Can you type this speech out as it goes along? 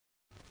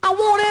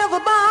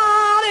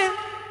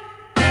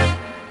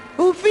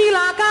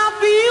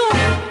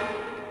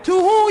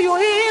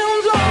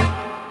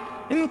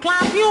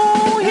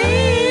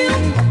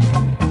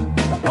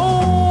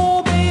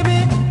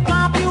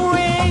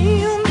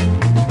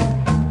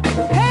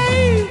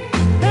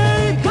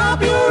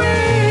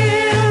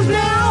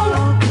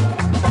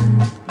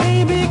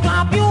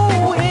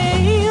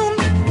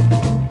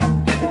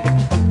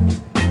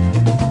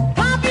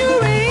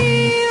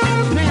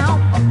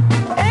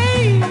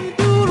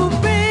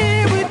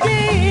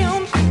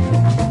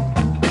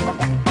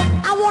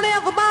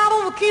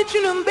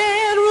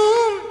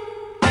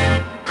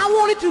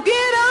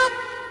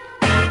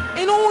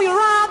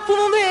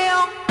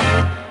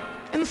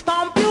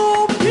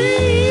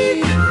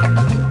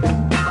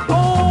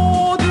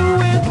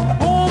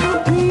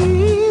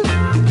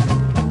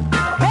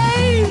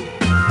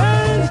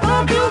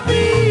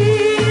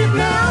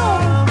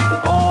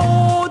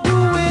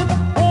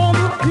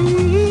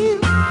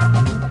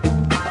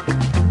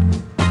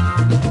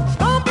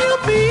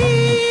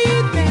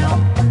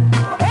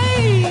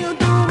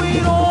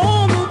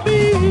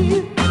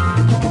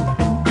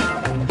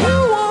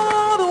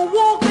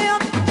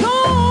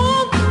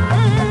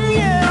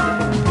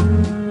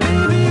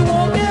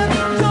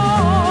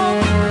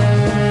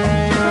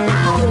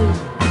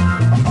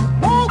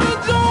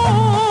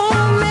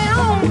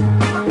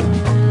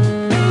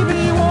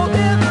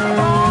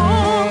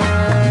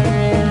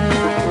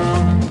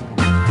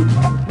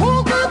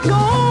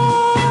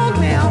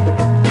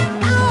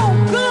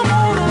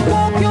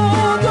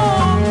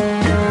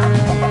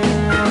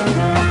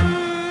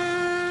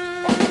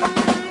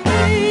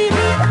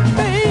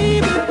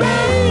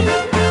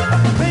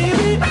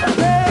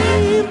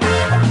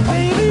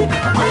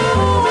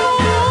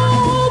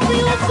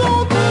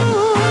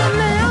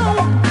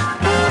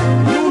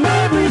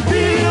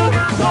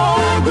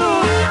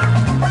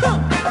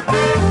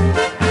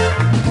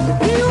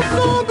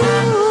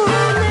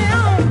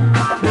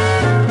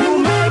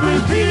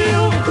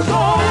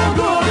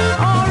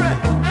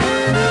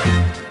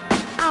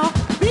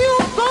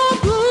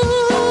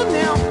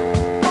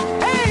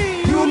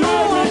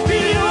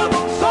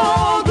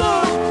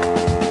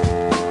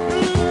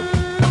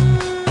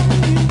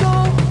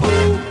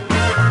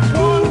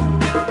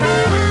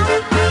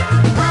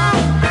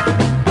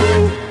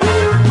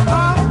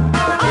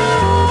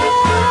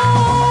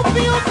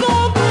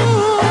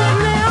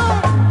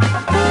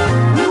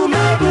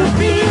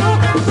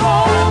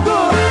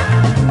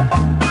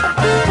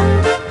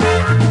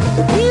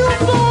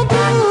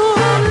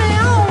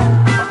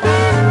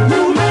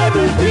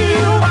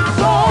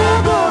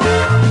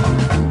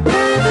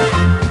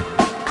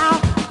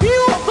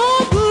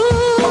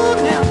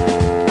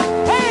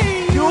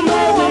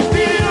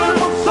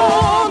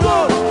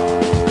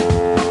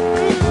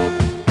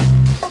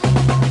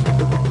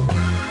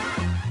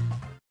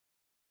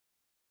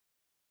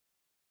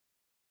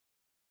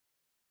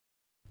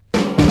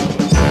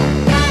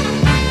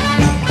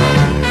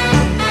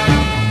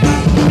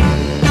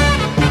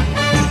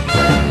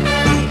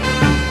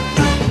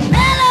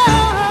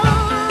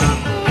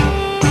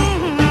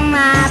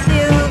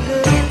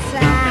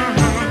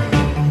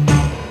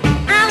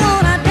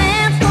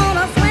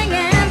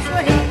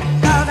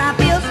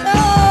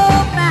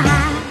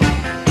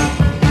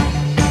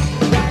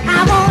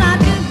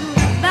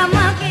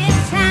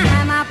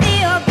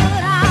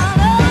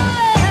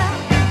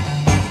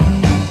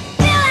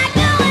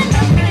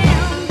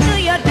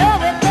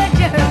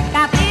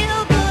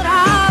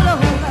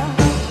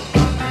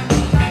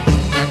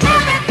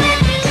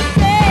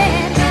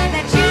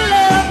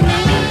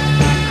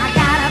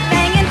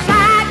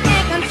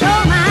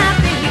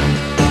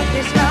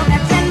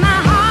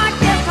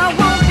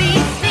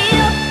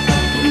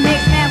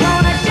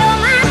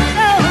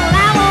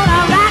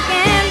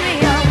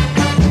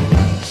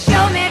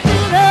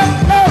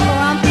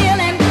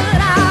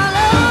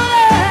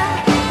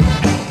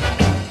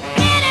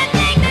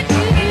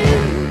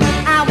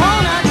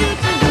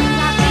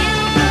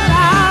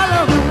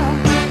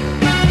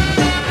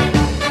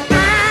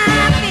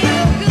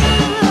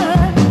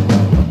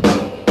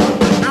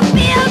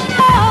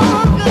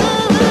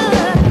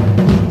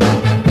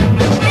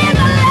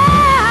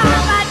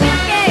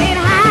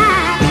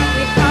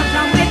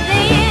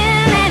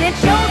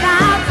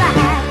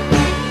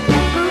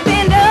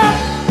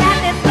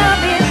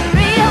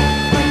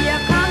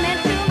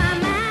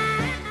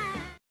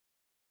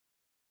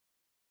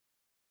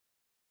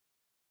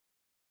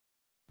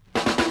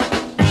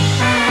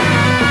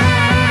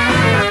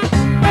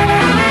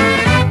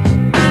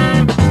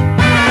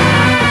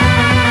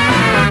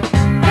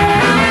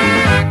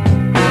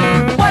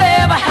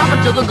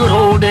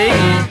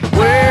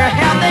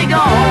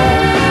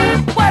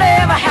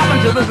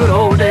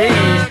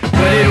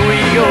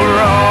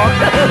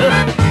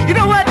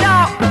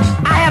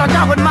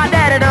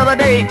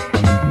way,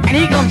 and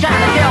he come trying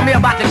to tell me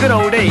about the good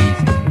old days.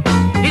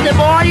 He said,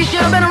 boy, you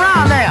should have been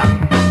around there.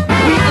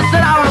 We used to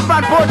sit out on the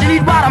front porch and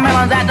eat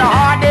watermelons at the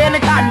hard day in the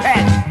cotton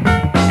patch.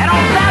 And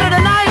on Saturday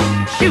night,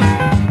 shoot,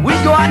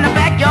 we'd go out in the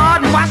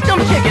backyard and watch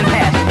them chickens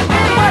hatch.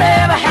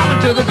 Whatever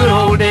happened to the good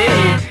old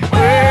days?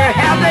 Where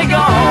have they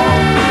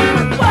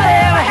gone?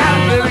 Whatever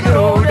happened to the good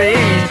old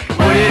days?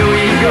 Where did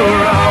we go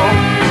wrong?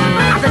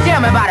 I said,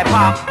 tell me about it,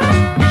 Pop.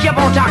 He kept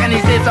on talking and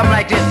he said something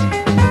like this.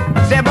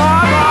 He said, boy,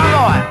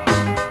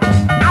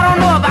 I don't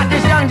know about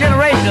this young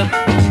generation.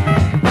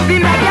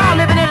 Seems like y'all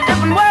living in a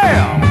different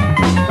world.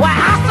 Well,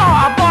 I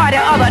saw a boy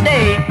the other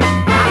day.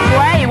 I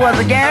swear he was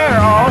a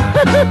girl.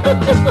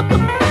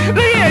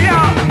 Look here,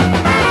 y'all.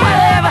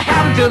 Whatever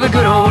happened to the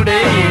good old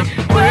days?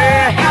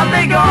 Where have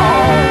they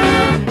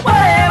gone?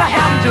 Whatever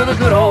happened to the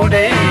good old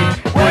days?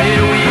 Where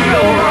did we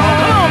go wrong?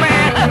 Come on,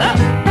 man.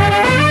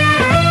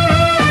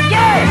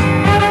 Yeah.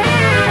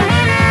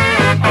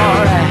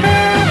 All right.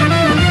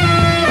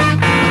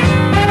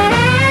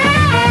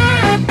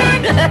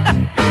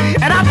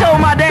 And I told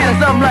my daddy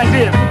something like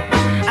this.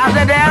 I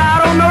said, Dad,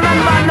 I don't know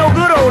nothing about no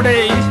good old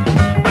days,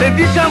 but if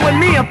you come with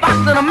me, a fox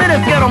and a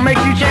miniskirt will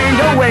make you change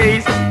your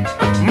ways.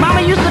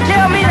 Mama used to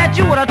tell me that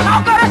you were the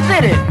talk of the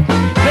city,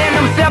 playing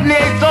them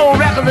 78 soul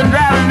records and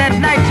driving that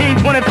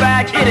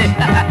 1925 kitty.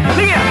 Look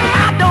here,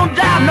 I don't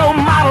drive no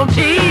Model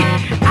T,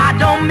 I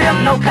don't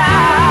milk no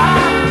cow.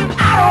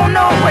 I don't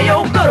know where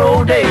your good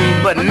old days,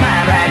 but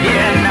mine right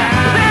here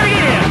now. There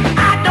again,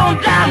 I don't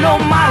drive no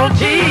Model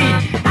T,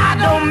 I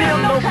don't milk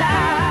no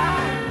cow.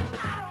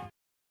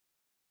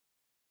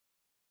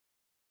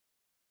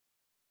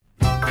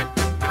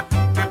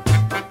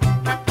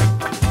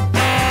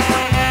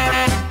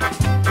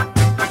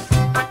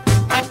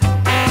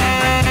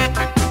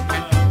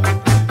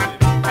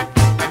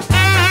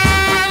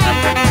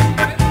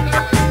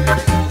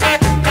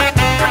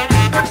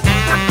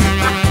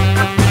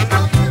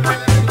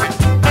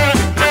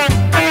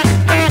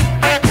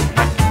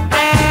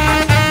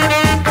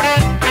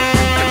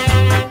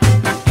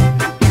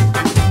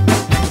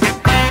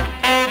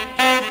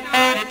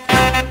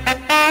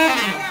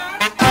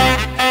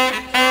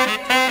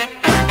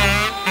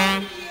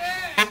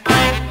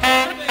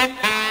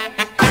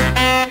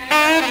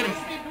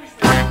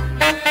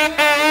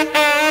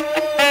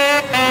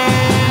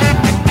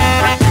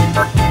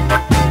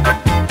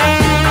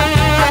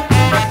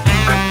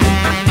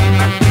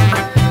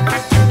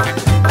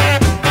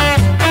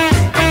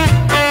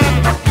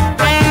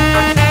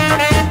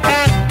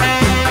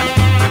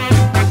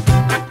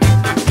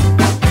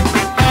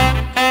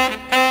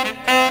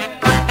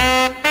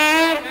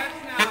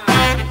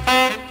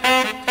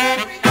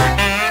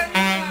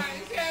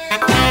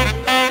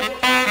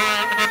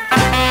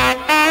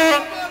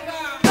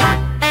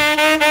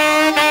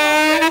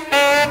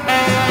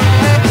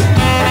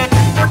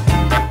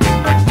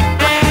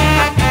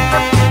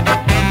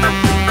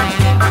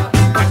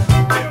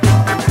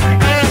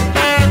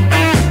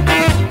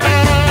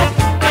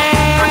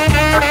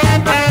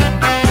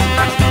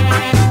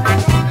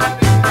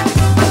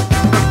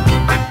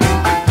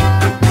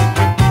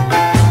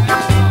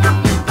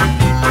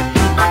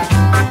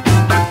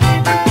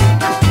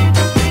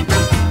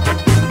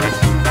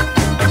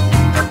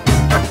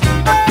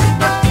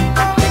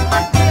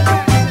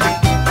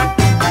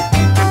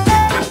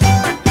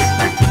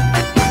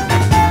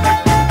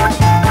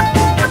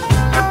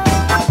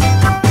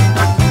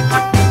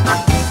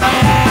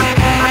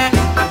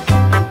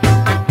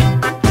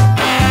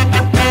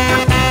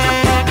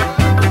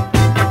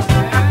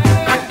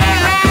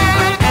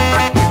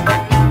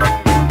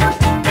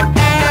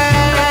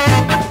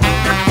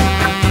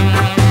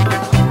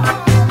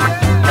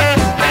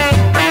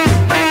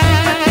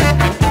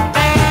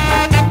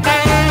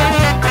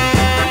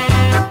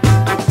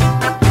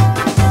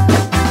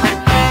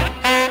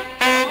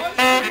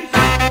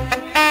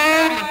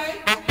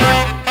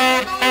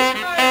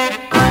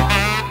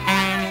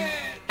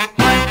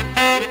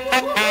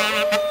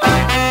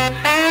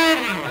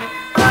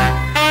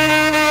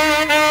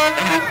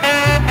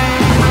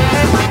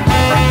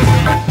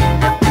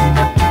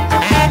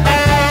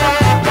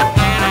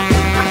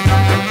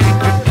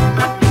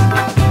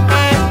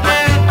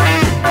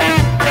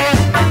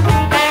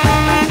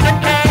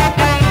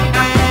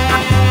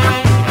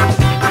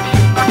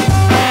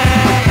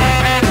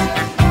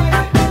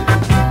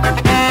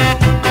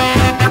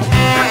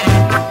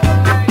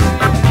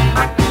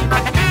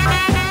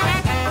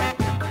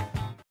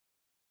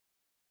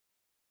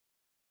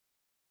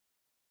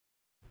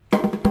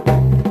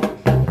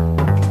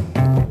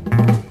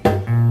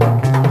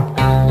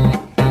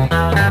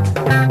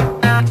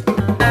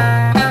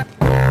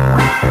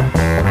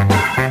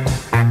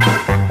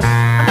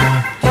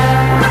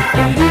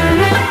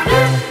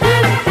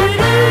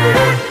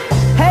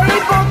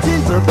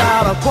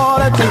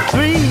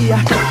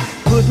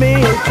 Put me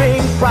a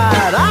drink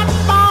right up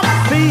my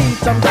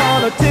feet. I'm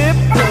gonna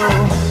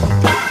tiptoe,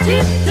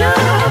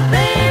 tiptoe,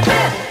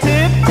 baby,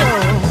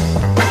 tiptoe,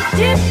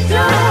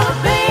 tiptoe,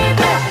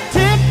 baby,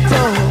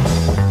 tiptoe,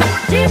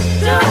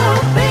 tiptoe,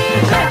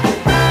 baby.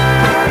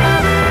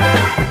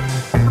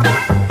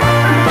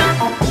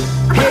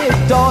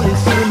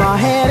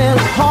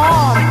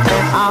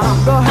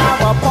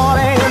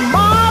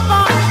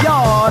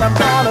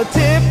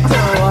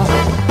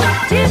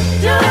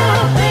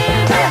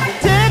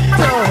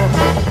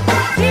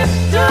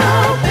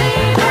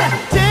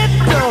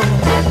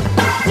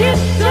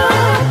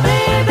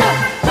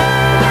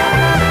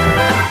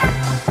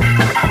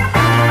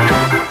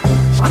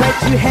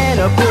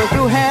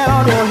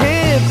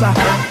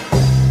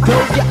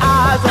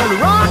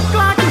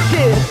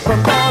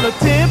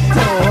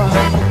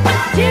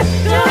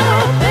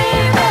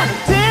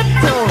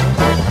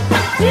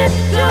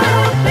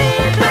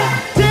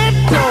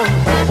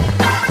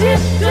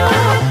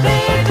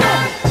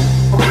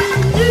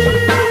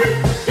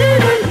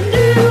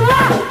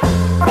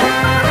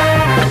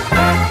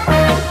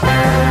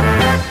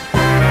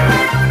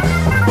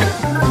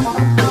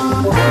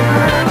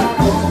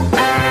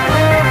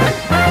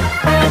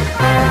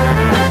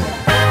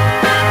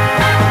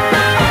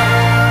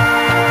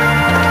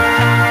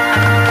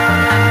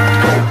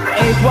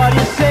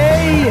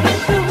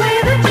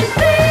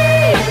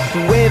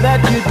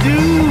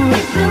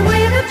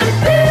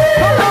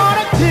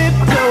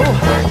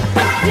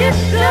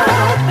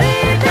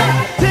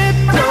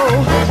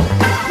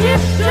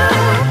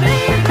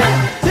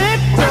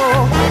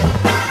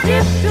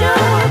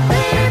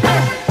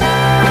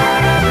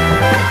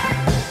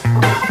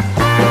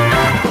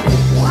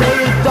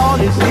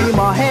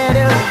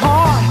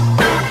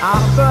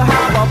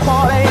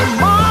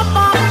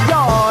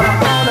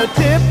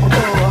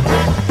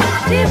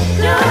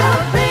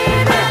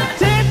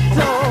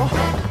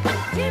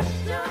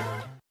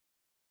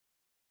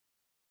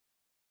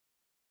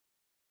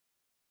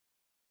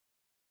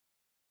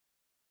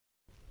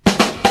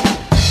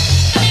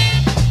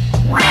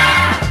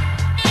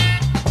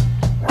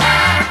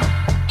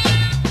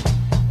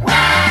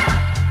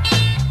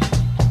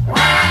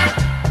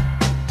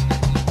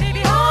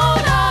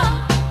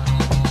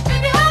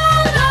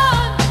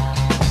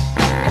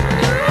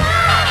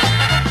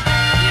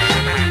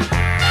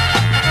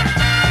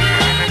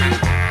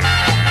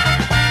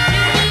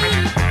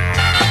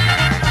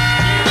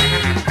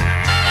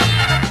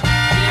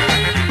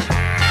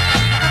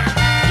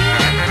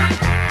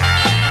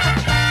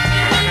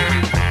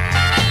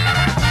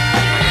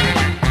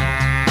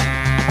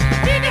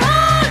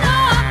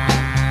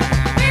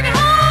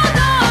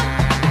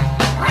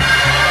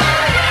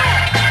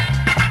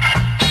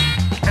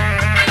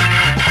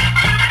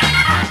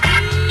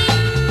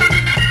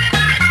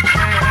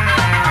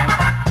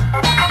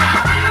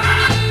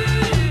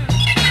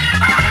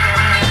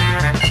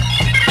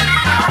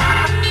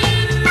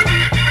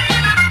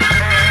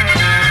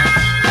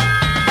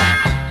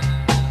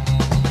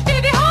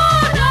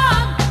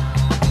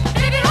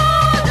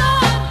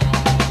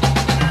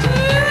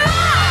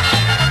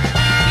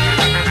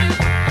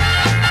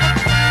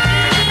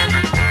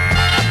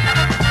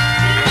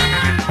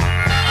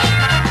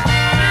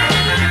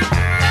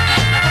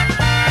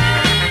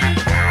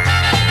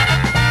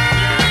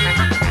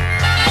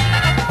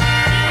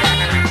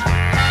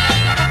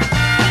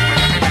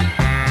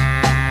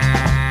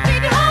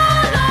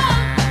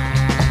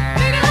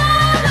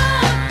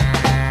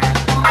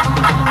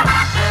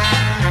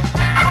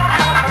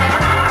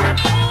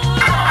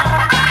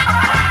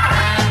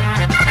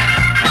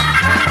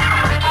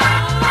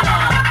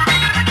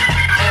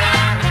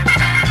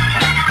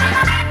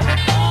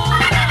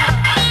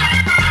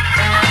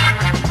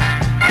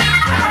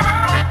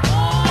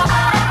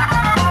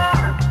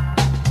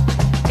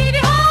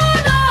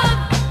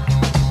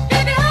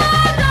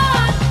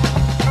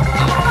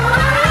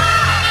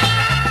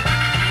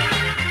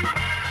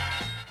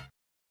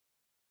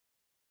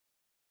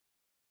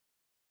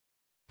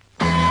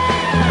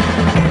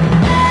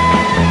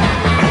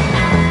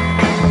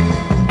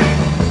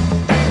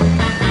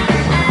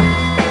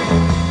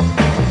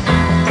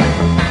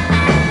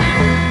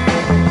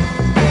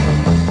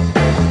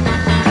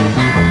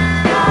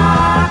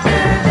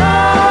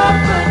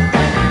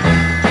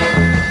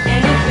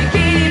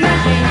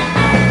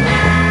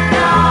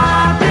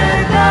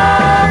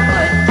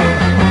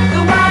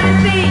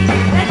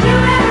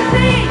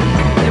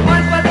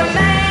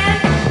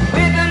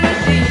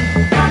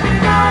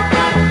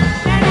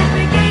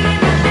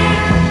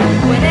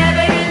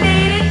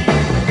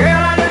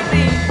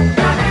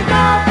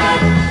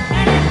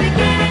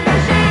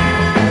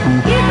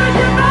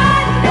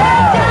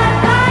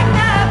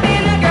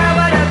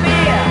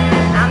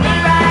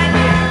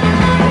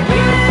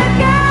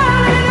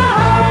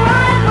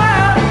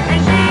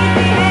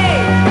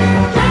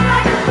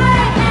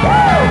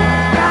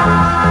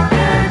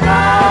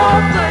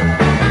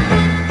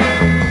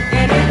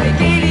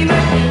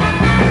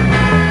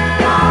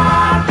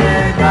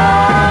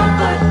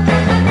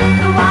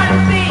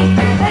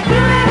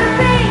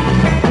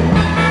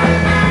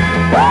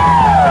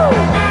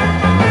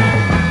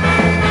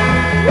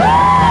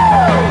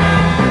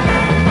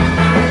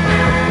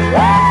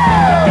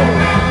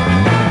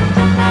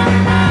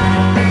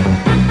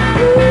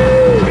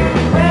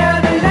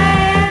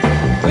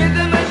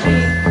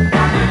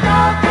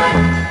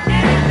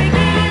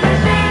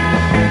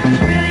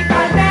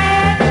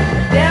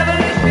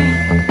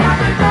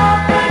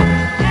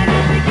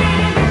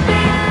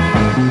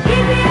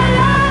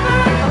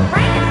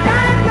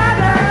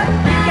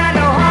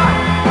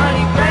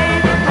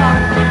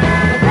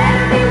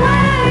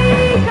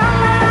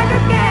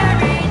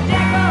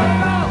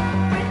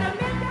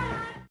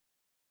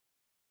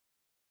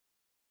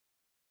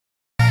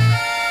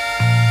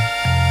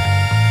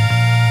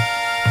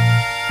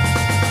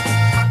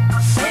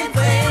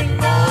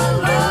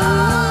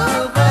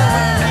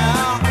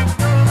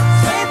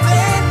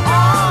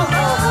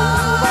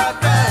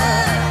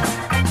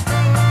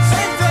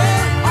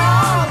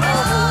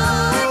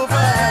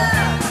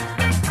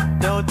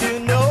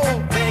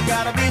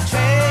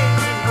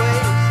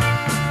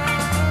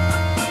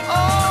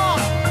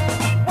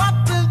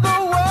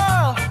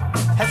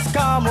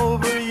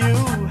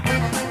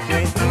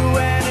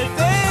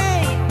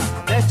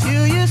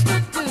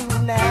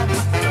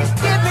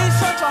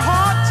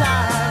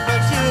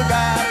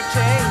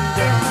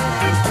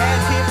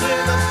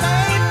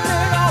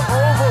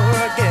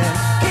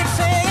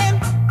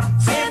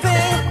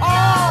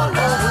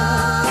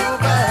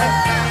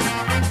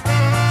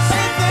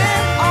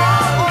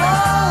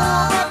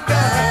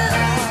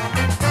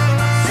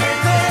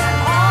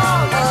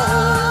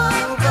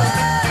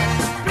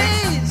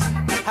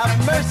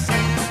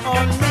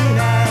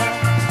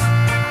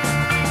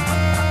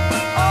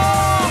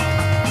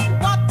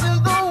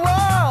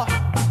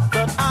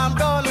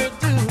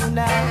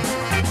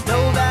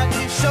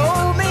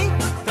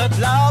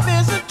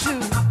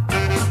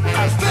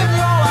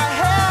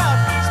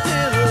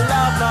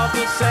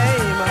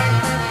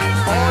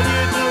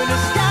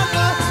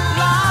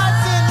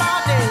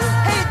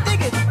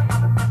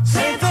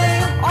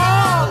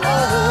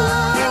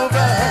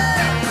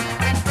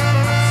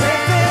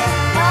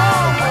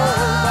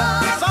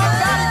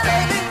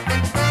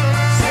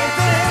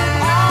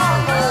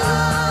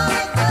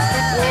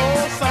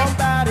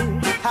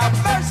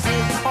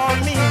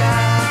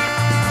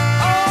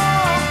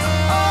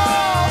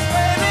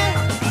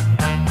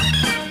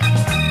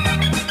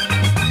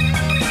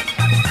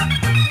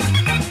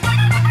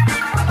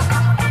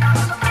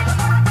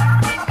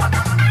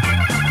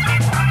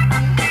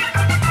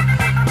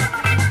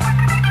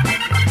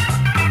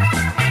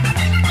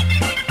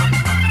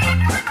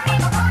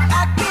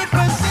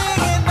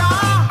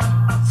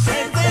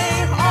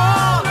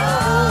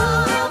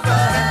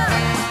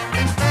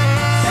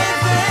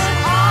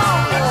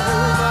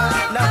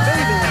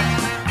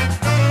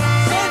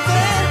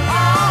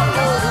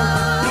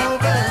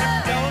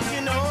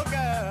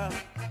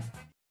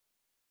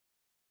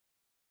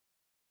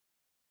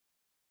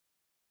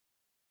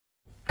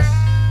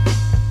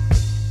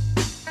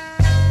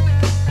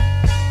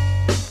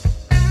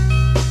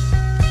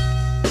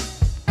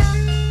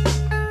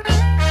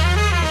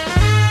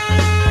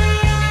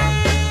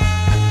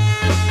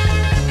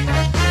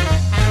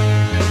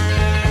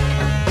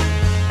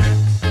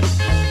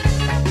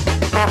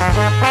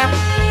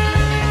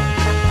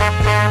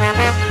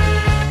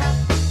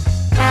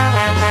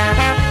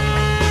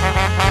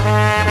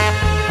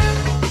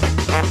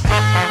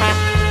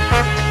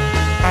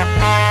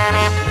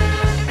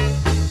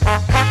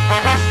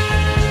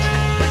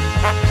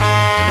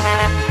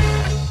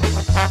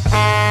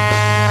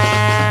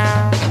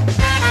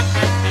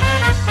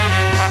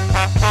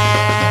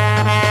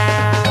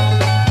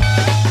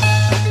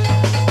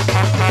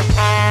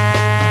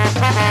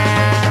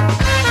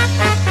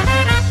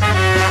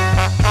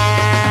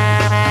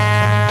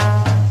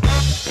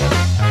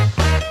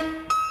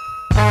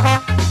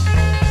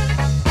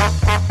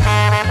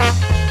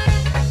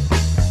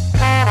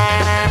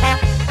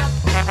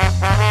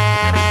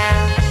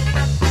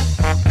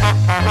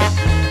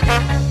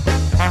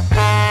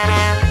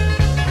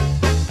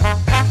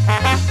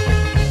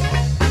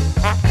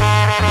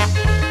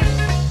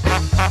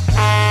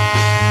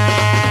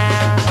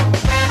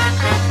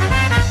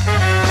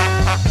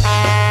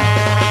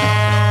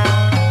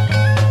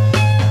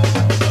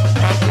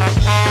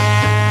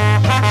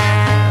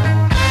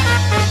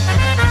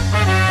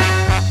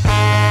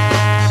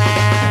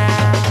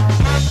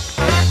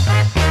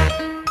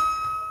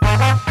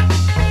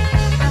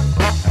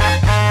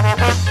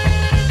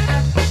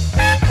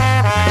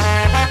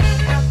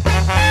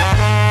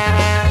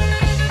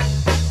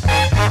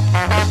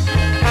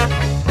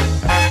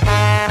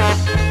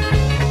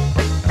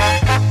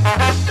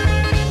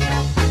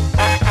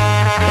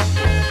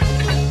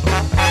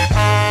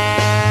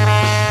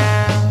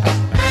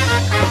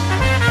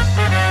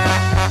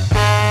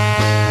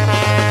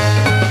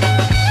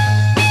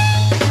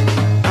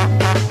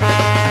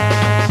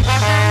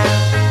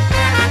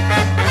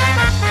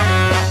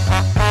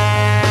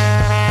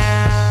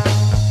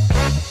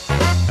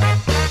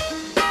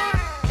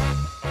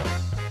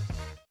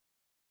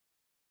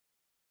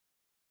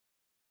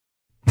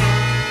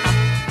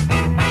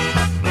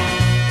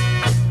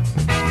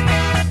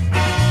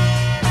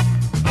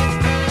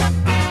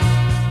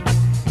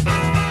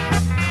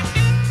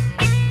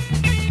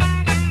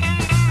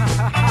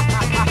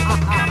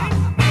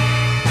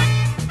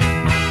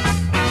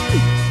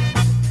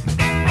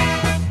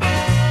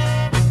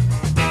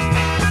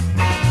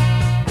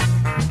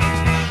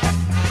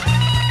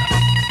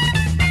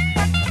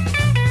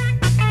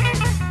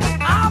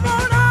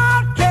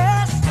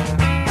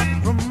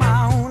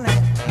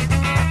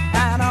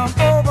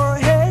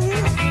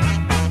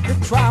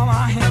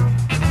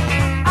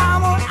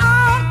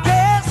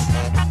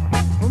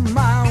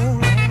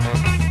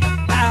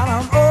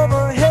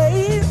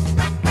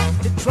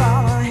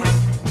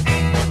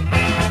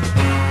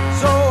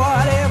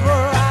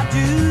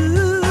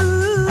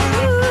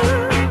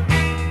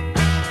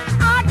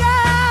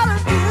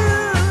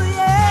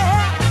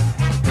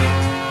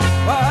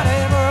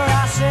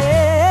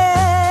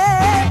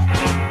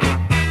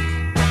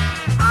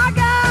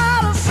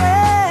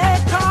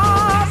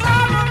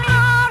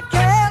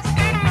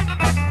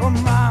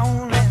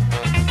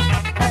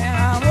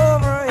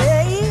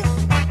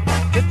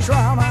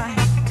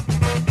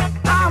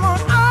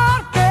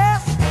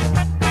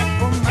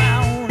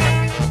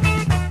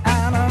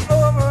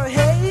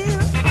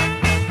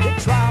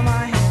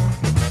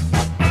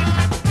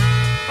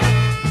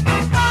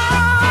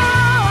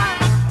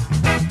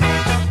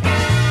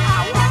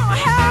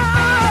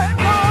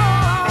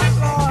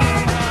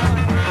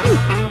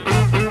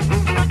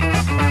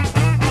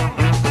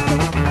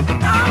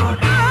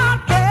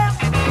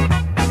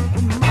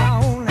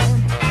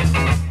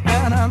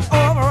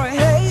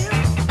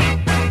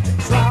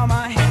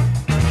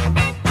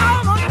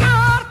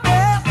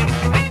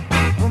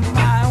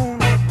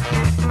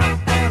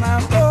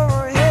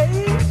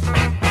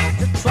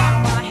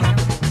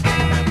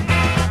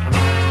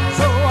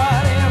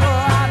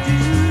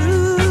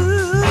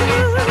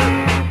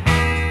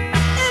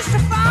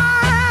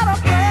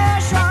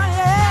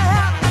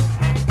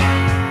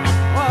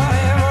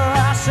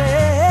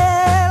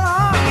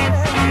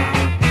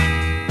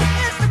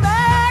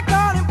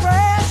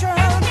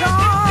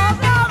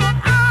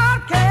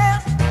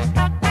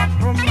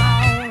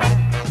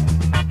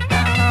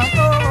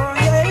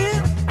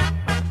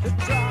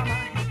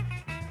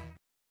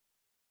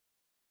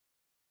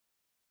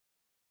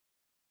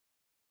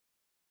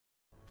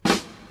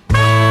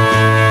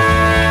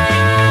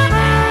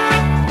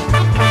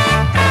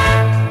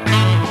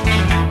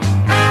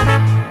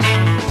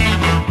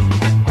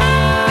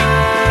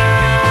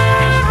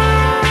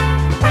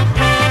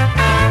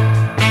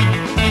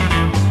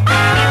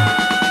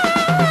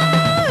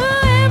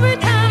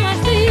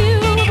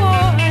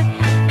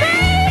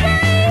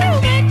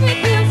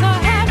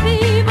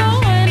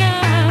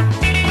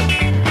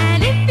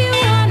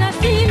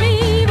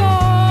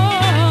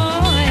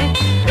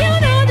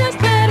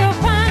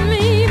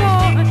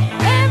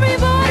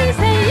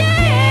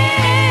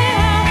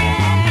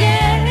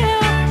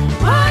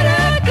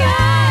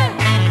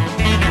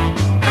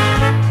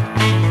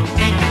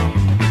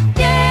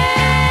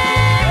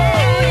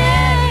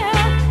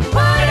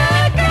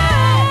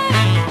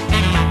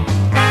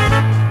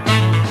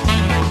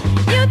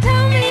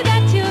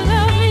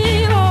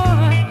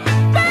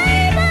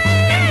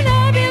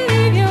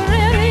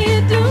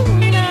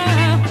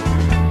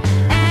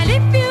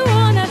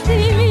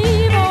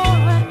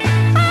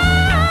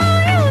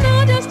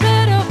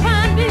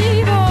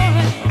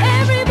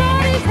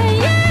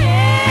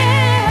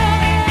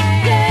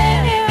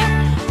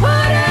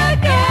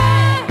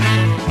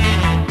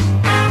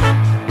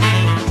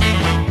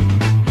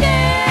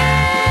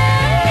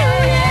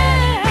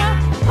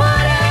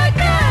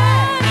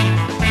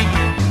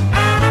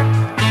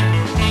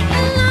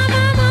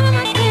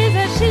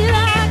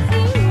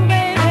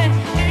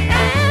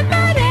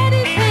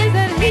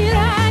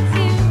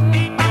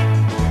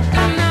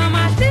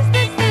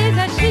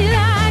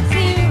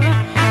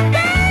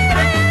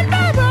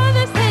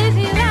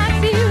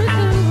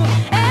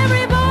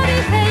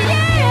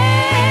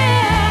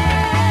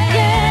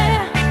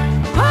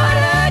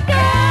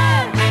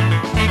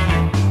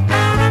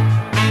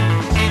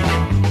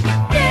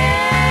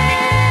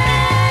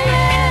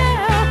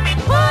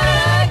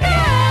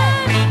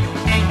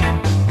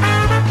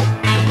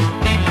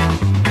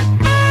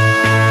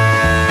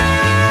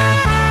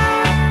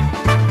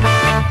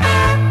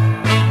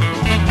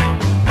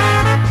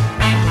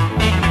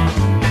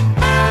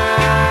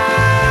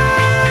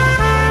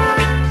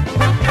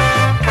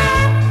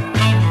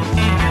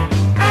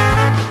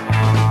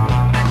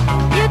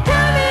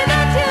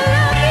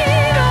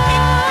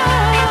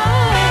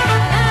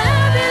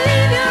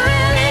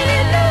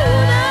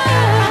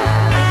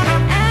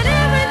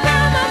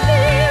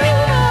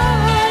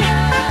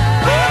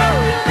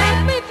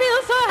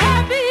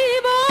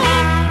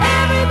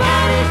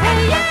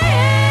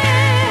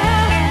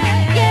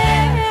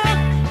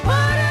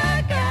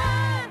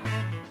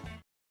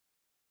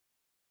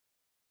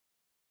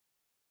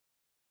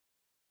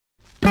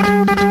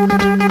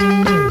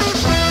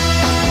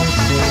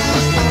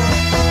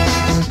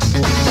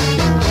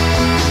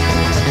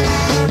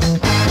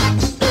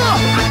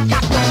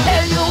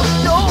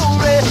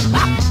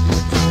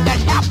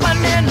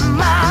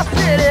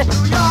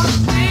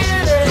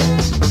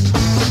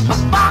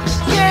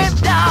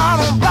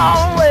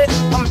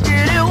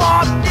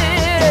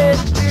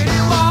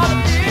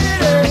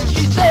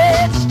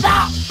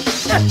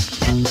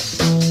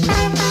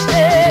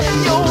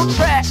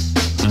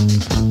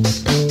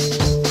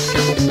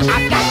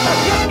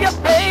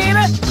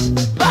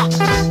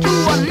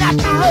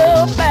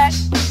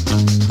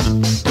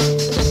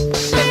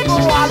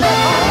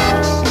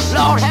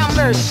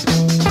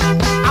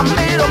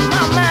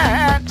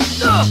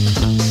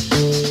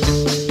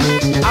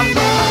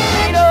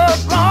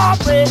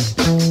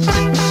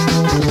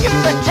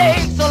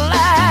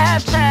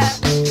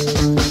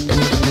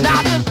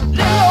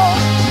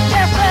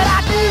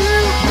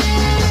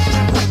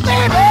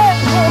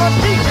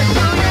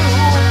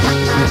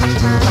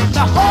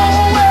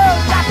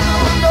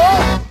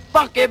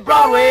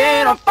 Broadway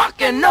ain't a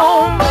fucking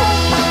no more.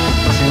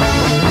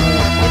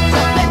 It's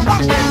just ain't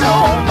fucking no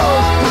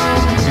more.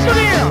 Look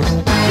at him.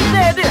 He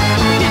said this.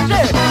 He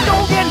said,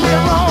 don't get me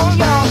wrong,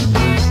 y'all.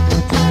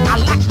 I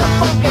like the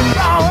fucking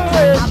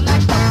Broadway. I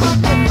like the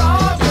fucking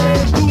Broadway.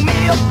 Do me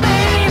a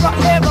favor,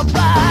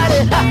 everybody.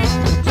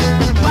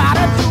 Try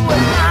to do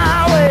it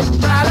my way.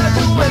 Try to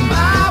do it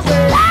my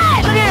way. Hey,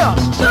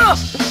 look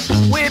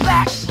here. Way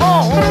back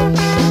home.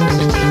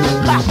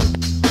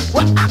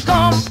 Where I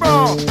come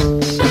from.